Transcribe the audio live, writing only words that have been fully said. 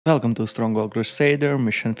Welcome to Stronghold Crusader,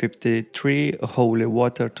 mission 53, Holy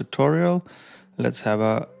Water tutorial. Let's have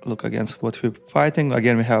a look against what we're fighting.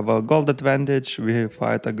 Again, we have a gold advantage, we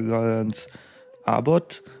fight against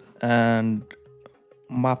Abbot, and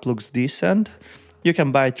map looks decent. You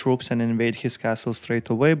can buy troops and invade his castle straight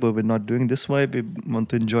away, but we're not doing this way. We want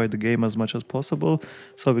to enjoy the game as much as possible.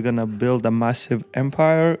 So we're gonna build a massive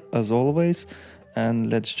empire, as always,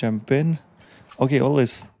 and let's jump in. Okay,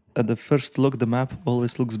 always at the first look, the map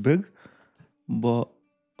always looks big, but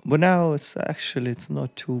now it's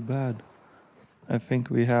not too bad. I think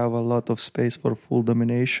we have a lot of space for full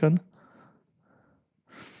domination.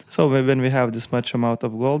 So when we have this much amount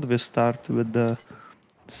of gold, we start with the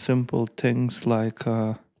simple things like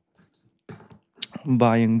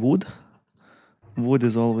buying wood. Wood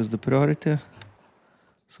is always the priority.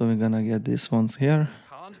 So we're gonna get these ones here.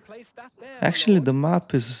 Actually, the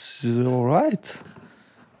map is alright.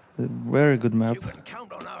 Very good map.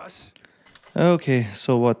 Okay,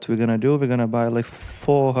 so what we're gonna do, we're gonna buy like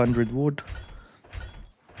 400 wood.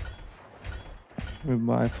 We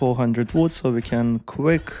buy 400 wood so we can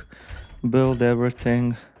quick build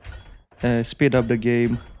everything, speed up the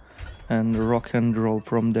game and rock and roll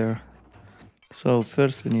from there. So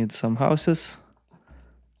first we need some houses.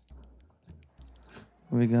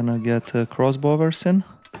 We're gonna get crossbowers in.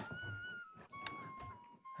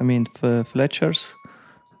 I mean Fletchers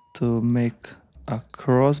to make a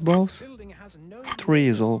crossbows. 3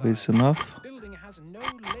 is always enough.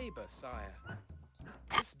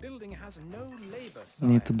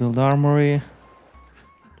 Need to build armory.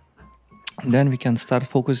 Then we can start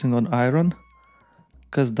focusing on iron,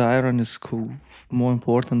 because the iron is more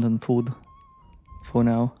important than food for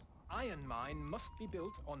now. Iron mine must be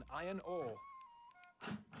built on iron ore.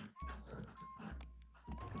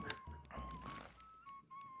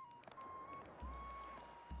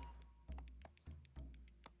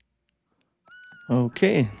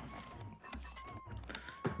 Okay,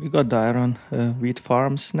 we got the iron. Wheat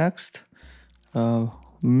farms next,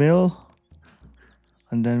 mill,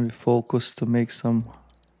 and then we focus to make some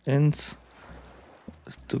inns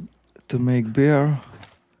to make beer.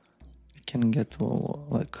 We can get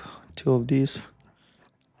like 2 of these.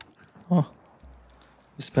 Oh,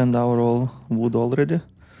 we spend our all wood already,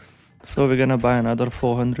 so we're gonna buy another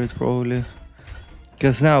 400 probably,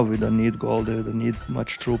 because now we don't need gold, we don't need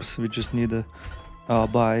much troops, we just need to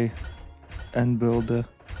buy and build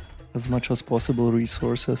as much as possible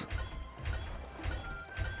resources.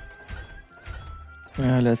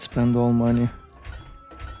 Yeah, let's spend all money,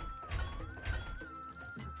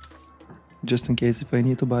 just in case if I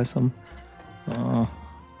need to buy some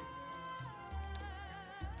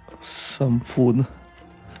food.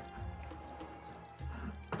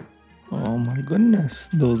 Oh my goodness,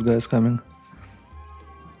 those guys coming.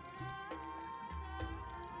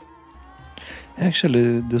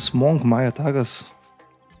 Actually, this monk might attack us.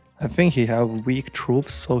 I think he have weak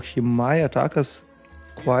troops, so he might attack us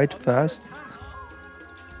quite fast,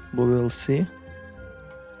 but we'll see.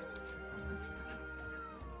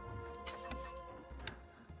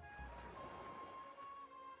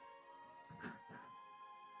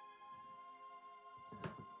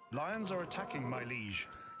 Lions are attacking, my liege.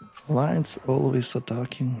 Lions always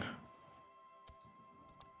attacking.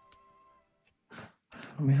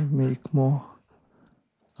 Can we make more?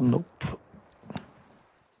 Nope.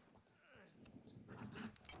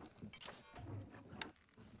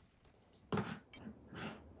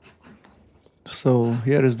 So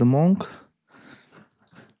here is the monk.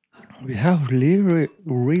 We have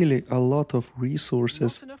really a lot of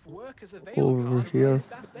resources over here,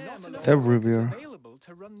 everywhere.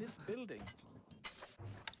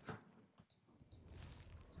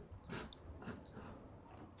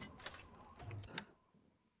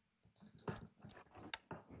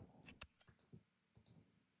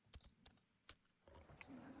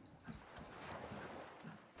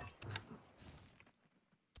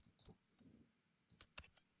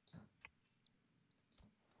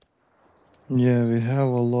 Yeah, we have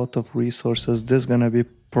a lot of resources. This is gonna be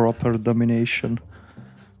proper domination.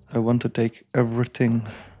 I want to take everything.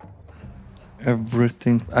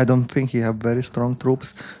 I don't think he have very strong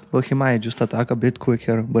troops, but he might just attack a bit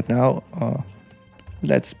quicker. But now,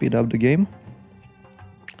 let's speed up the game.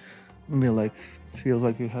 We feel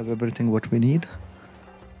like we have everything what we need.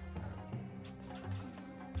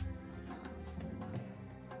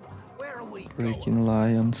 Breaking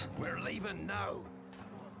lions. We're leaving now.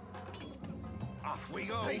 Off we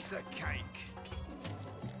go. Piece of cake.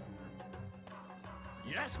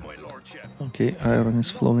 Yes, my lordship. Okay, iron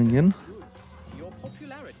is flowing in. Your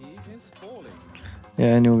popularity is falling.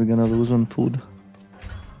 Yeah, I knew we're gonna lose on food.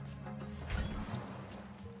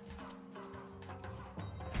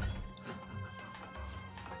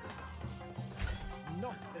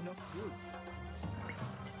 goods.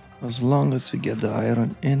 As long as we get the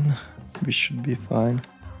iron in, we should be fine.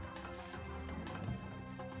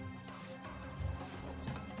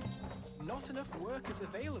 Not enough workers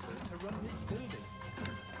available to run this building.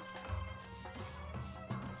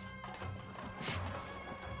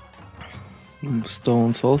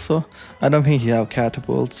 Stones also. I don't think you have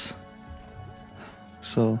catapults,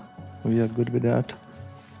 so we are good with that.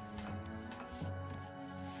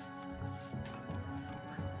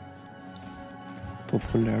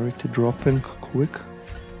 Popularity dropping quick.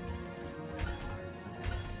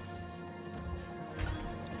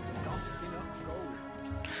 Not enough gold.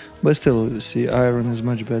 But still, you see, iron is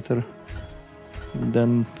much better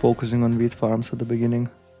than focusing on wheat farms at the beginning.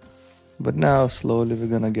 But now, slowly, we're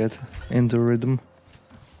gonna get into rhythm.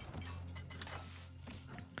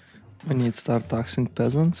 We need to start taxing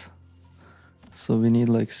peasants. So we need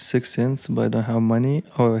like 6 ints, but I don't have money.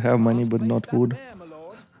 Or I have money, but Place not that wood. there, my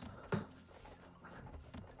lord.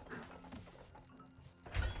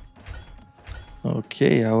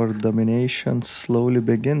 Okay, our domination slowly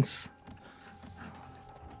begins.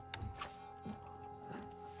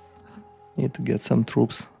 Need to get some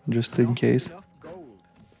troops, just in Not case. enough gold.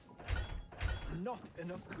 Not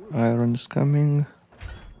enough goods. Iron is coming.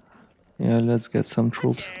 Yeah, let's get some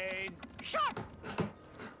troops.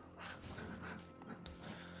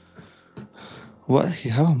 What?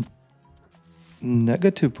 You have a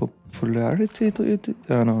negative popularity to it?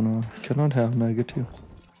 Oh, no, it cannot have negative.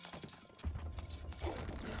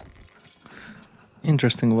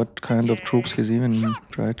 Interesting what kind of troops he's even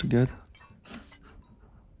tried to get.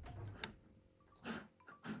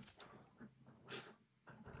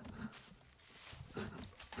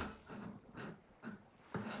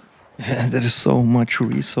 Yeah, there is so much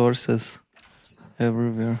resources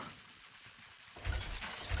everywhere.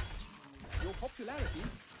 Your popularity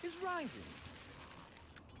is rising.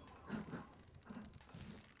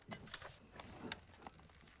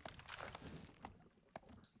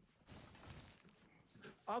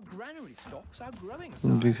 Our granary stocks are growing,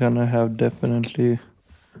 sire. We're gonna have definitely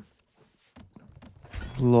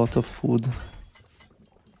a lot of foods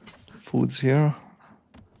here.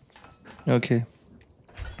 Okay.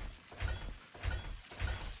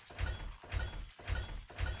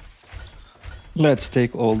 Let's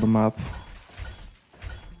take all the map.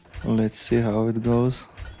 Let's see how it goes.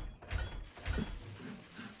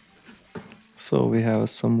 So we have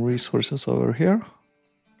some resources over here.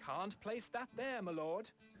 Can't place that there, my lord.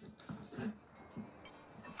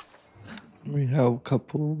 We have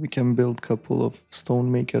we can build couple of stone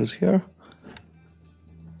makers here.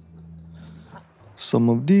 Some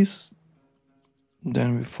of these.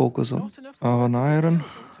 Then we focus Not enough on workers iron.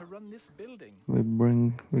 available to run this building. We're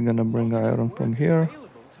gonna bring Not enough iron from workers here.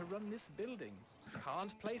 available to run this building.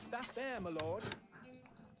 Can't place that there, my lord.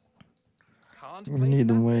 Can't We place need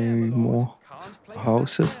that way there, my lord. more Can't place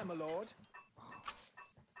houses. that there, my lord.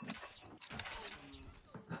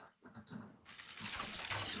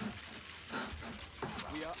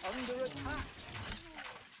 We are under attack.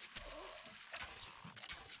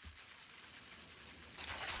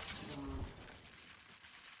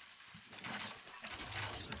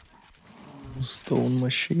 Stone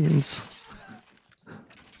machines.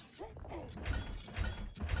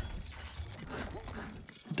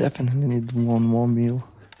 Definitely need one more meal.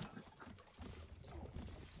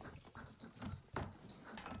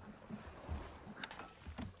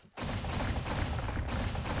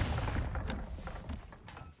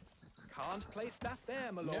 Can't place that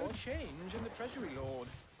there, my lord. No change in the treasury, lord.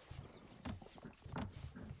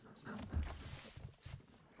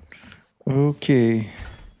 Okay.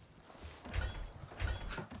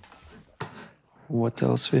 What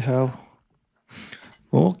else we have?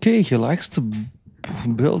 Okay, he likes to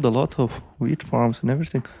build a lot of wheat farms and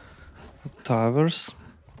everything. Towers.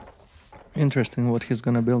 Interesting what he's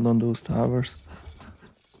gonna build on those towers.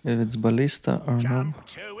 If it's ballista or no. Jump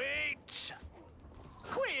to it!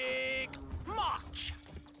 Quick march!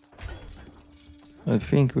 I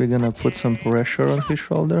think we're gonna put some pressure on his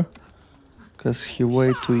shoulder. Cause he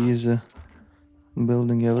way too easy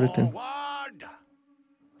building everything. Forward!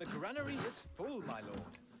 The granary is full, my lord.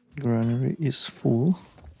 Granary is full.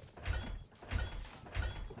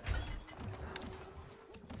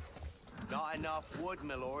 Not enough wood,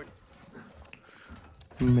 my lord.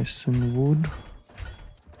 Missing wood.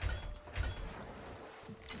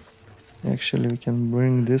 Actually, we can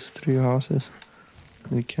bring these 3 houses.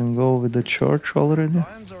 We can go with the church already.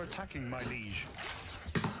 Lions are attacking, my liege.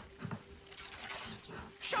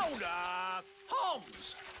 Shoulder!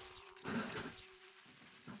 Homs!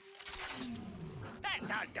 That's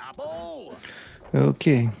a double!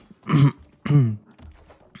 Okay.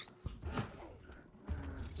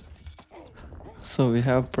 So we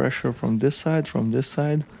have pressure from this side, from this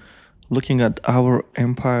side. Looking at our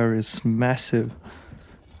empire is massive.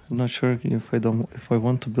 I'm not sure if I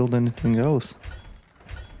want to build anything else.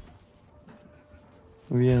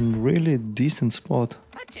 We're in really decent spot.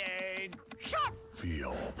 Attain. Shot.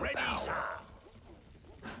 Feel ready, sir.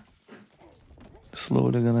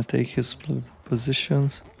 Slowly gonna take his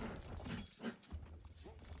positions.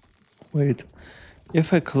 Wait,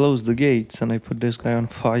 if I close the gates and I put this guy on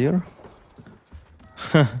fire?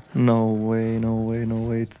 No way, no way, no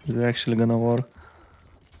way. It's actually gonna work.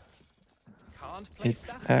 Can't place It's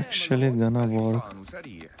that there, my actually lord. gonna work.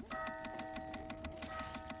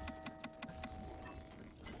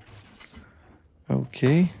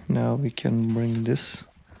 Okay, now we can bring this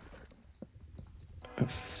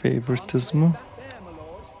favoritism.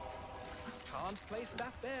 Can't place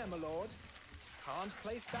that there, my lord. Can't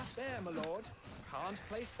place that there, my lord. Can't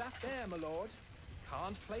place that there, my lord.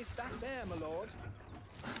 Can't place that there, my lord.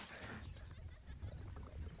 Can't place that there,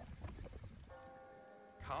 my lord.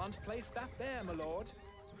 Can't place that there, my lord.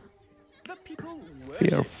 The people worship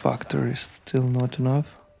Fear you, factor sire. is still not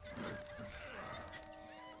enough.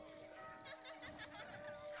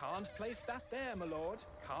 Can't place that there, my lord.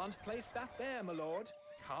 Can't place that there, my lord.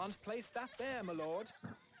 Can't place that there, my lord.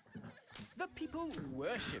 The people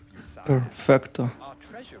worship you, sire. Perfecto. Our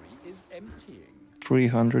treasury is emptying.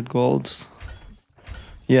 300 golds.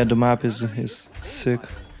 Yeah, the map is sick.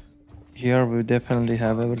 Here we definitely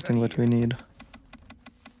have everything what we need.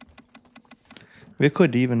 We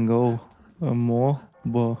could even go more,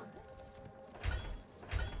 but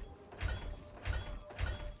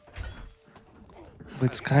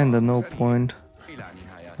it's kinda no point.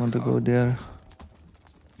 Want to go there.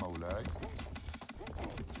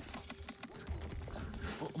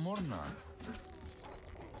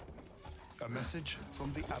 A message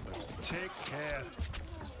from the abbot. Take care.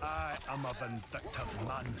 I am a vindictive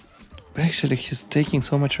man. Actually, he's taking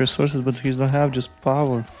so much resources, but he don't have just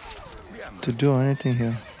power to do anything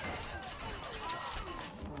here.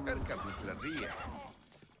 اركب مثل الريح.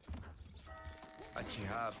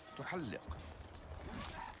 الشهاب تحلق.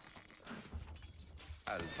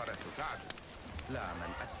 الفرس تعدو. لا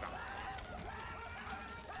من أسرع.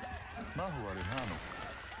 ما هو رهانك؟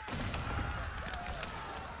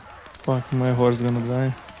 Fuck, my horse gonna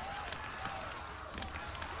die.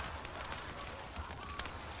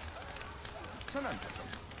 سننتصر.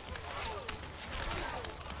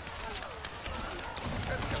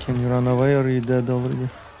 Can you run away or are you dead already?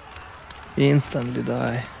 Instantly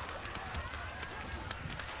die.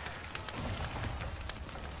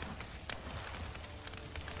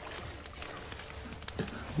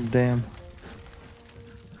 Damn.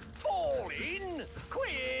 Fall in.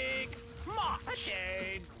 Quick. March.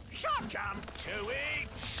 Attain. Shot. Jump to it.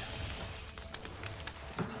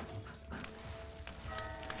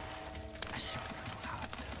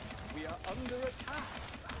 We are under attack.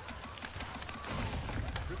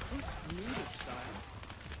 Recruits needed, sire.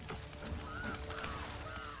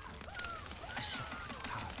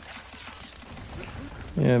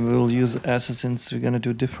 Yeah, we'll use assassins. We're gonna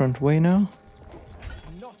do different way now.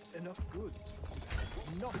 Not enough goods.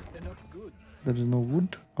 Not enough goods. There is no wood.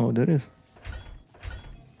 Oh, there is.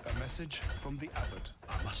 A message from the abbot.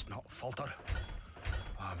 I must not falter.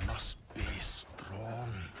 I must be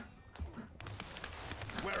strong.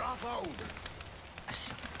 We're off out.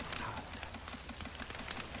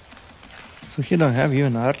 So he don't have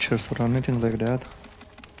even archers or anything like that.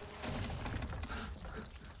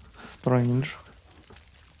 Strange.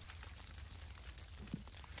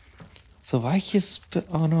 So why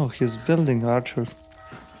oh no, he's building archers.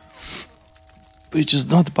 We're just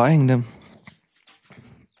not buying them.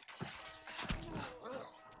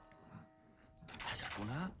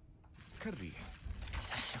 هدفنا كالريح.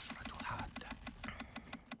 الشفرة حادة.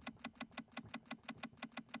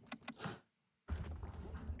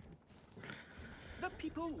 The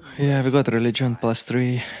people Yeah, we got religion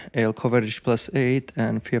 +3, ale coverage +8,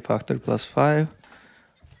 and fear factor +5.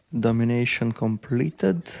 Domination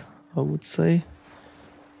completed, I would say.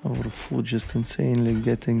 Our food just insanely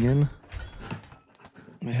getting in.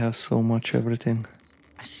 We have so much everything.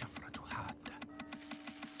 الشفرة حادة.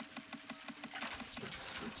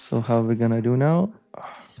 So how are we gonna do now?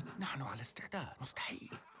 نحن على استعداد.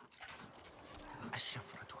 مستحيل.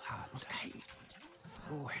 الشفرة حادة. مستحيل.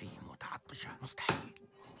 روحي متعطشة. مستحيل.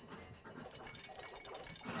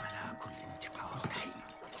 ملاك الانتقام. مستحيل.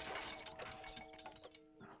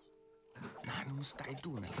 نحن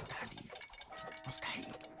مستعدون للتحديد.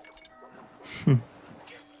 مستحيل.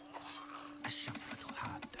 الشفرة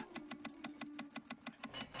حادة.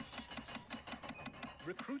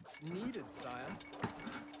 recruits needed, sire.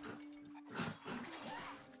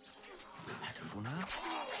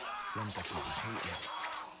 حاجة لشيء.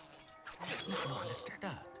 نحن على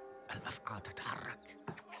استعداد. الأفعال تتحرك.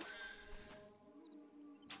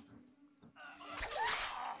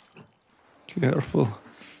 Careful.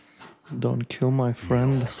 Don't kill my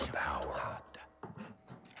friend. الشفرة حادة.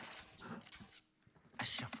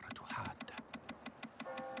 الشفرة حادة.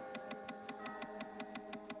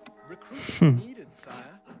 Recruitment needed,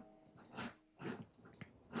 sire.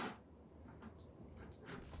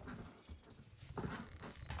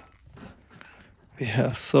 We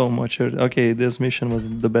have so much. Okay, this mission was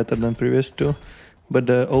the better than previous two, but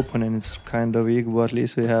the opponent is kind of weak. But at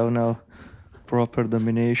least we have now proper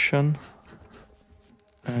domination,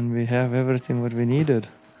 and we have everything what we needed.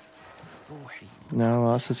 روحي.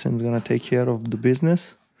 Now assassin's gonna take care of the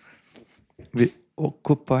business. We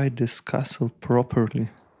occupied this castle properly.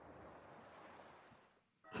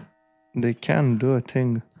 They can do a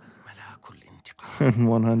thing. ملاك الانتقام.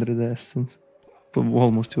 100 essence,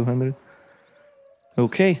 almost 200.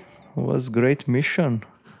 Okay, was great mission,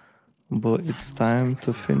 but it's time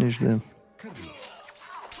to finish them.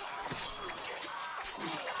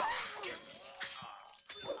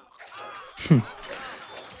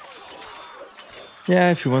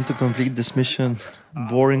 Yeah, if you want to complete this mission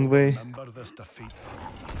boring way, Remember this defeat.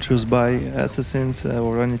 choose by assassins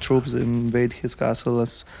or any troops, invade his castle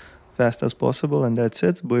as fast as possible, and that's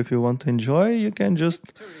it. But if you want to enjoy, you can just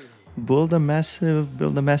build a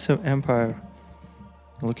massive empire.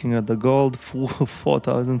 Looking at the gold, full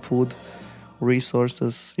 4,000 food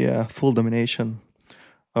resources, yeah, full domination.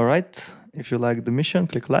 All right, if you like the mission,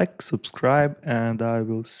 click like, subscribe, and I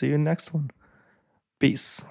will see you next one. Peace.